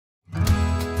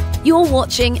You're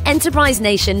watching Enterprise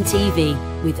Nation TV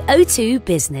with O2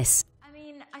 Business. I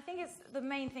mean, I think the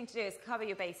main thing to do is cover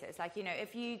your bases. Like, you know,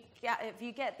 if you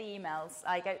get the emails,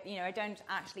 like, you know, I don't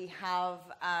actually have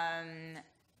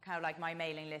kind of like my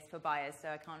mailing list for buyers, so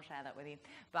I can't share that with you.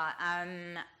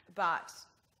 But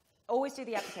always do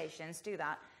the applications, do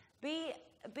that. Be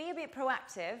a bit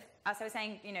proactive, as I was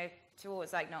saying, you know,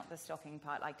 towards like not the stocking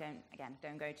part, like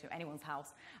don't go to anyone's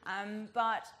house.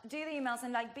 But do the emails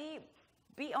and like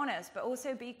be honest, but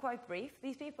also be quite brief.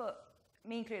 These people,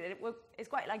 me included, it's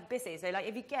quite like busy. So like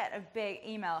if you get a big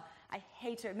email, I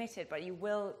hate to admit it, but you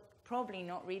will probably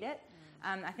not read it.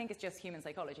 I think it's just human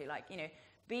psychology. Like, you know,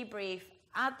 be brief,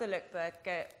 add the lookbook,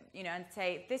 go, you know, and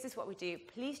say, this is what we do.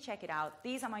 Please check it out.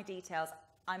 These are my details.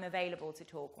 I'm available to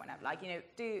talk whenever. Like, you know,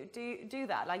 do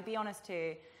that. Like, be honest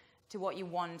to what you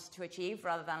want to achieve,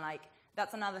 rather than like,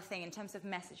 that's another thing in terms of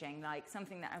messaging. Like,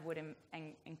 something that I would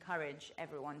encourage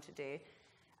everyone to do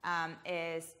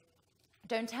is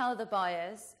don't tell the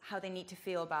buyers how they need to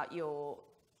feel about your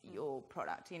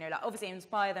product. You know, like, obviously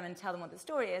inspire them and tell them what the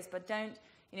story is, but don't,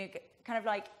 you know, kind of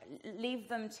like leave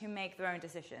them to make their own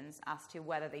decisions as to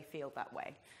whether they feel that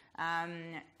way.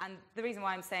 And the reason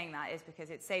why I'm saying that is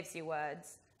because it saves you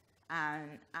words,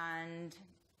 and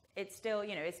it's still,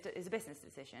 you know, it's a business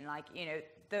decision. Like, you know,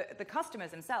 the customers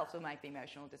themselves will make the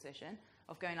emotional decision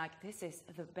of going like, this is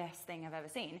the best thing I've ever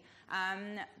seen.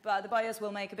 But the buyers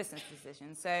will make a business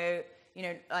decision. So, you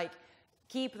know, like,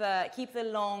 keep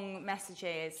the long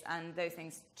messages and those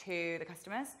things to the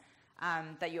customers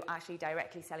that you're actually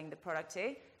directly selling the product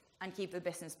to, and keep the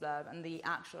business blurb and the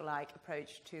actual like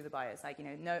approach to the buyers. Like, you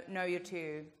know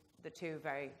the two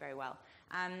very, very well.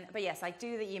 But yes, like,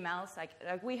 do the emails. Like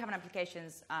we have an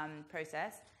applications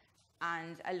process,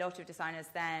 and a lot of designers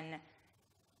then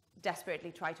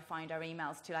desperately try to find our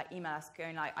emails to like email us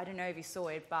going like, I don't know if you saw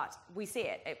it, but we see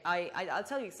it. I'll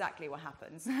tell you exactly what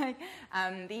happens.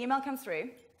 The email comes through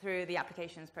the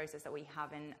applications process that we have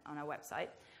on our website.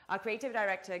 Our creative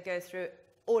director goes through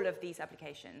all of these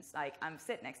applications. Like, I'm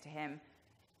sit next to him.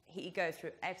 He goes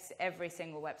through every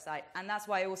single website. And that's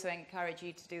why I also encourage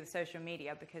you to do the social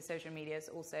media, because social media is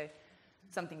also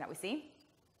something that we see.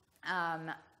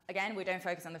 Again, we don't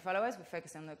focus on the followers. We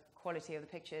focus on the quality of the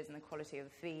pictures and the quality of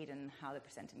the feed and how they're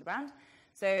presenting the brand.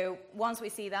 So once we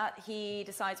see that, he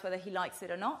decides whether he likes it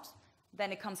or not.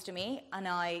 Then it comes to me, and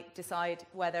I decide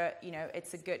whether, you know,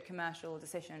 it's a good commercial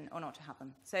decision or not to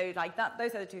happen. So like that,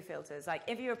 those are the two filters. Like,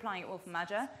 if you're applying at Wolf &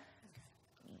 Madger,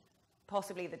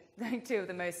 possibly the two of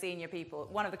the most senior people,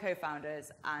 one of the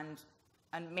co-founders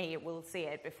and me will see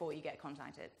it before you get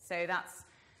contacted. So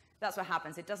that's what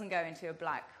happens. It doesn't go into a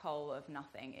black hole of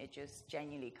nothing. It just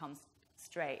genuinely comes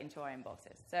straight into our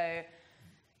inboxes. So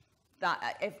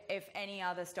that if any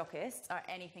other stockists are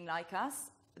anything like us,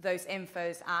 those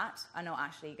infos are not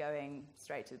actually going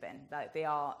straight to the bin. Like, they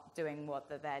are doing what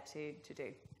they're there to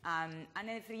do. And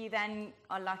if you then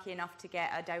are lucky enough to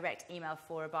get a direct email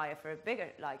for a buyer for a bigger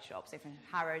like shop, say from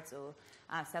Harrods or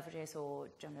Selfridges or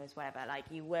John Lewis, whatever, like,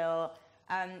 you will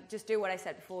just do what I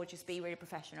said before. Just be really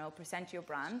professional, present your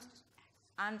brand,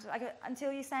 and like,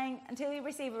 until you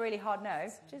receive a really hard no,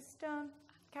 just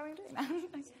carry on doing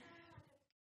that.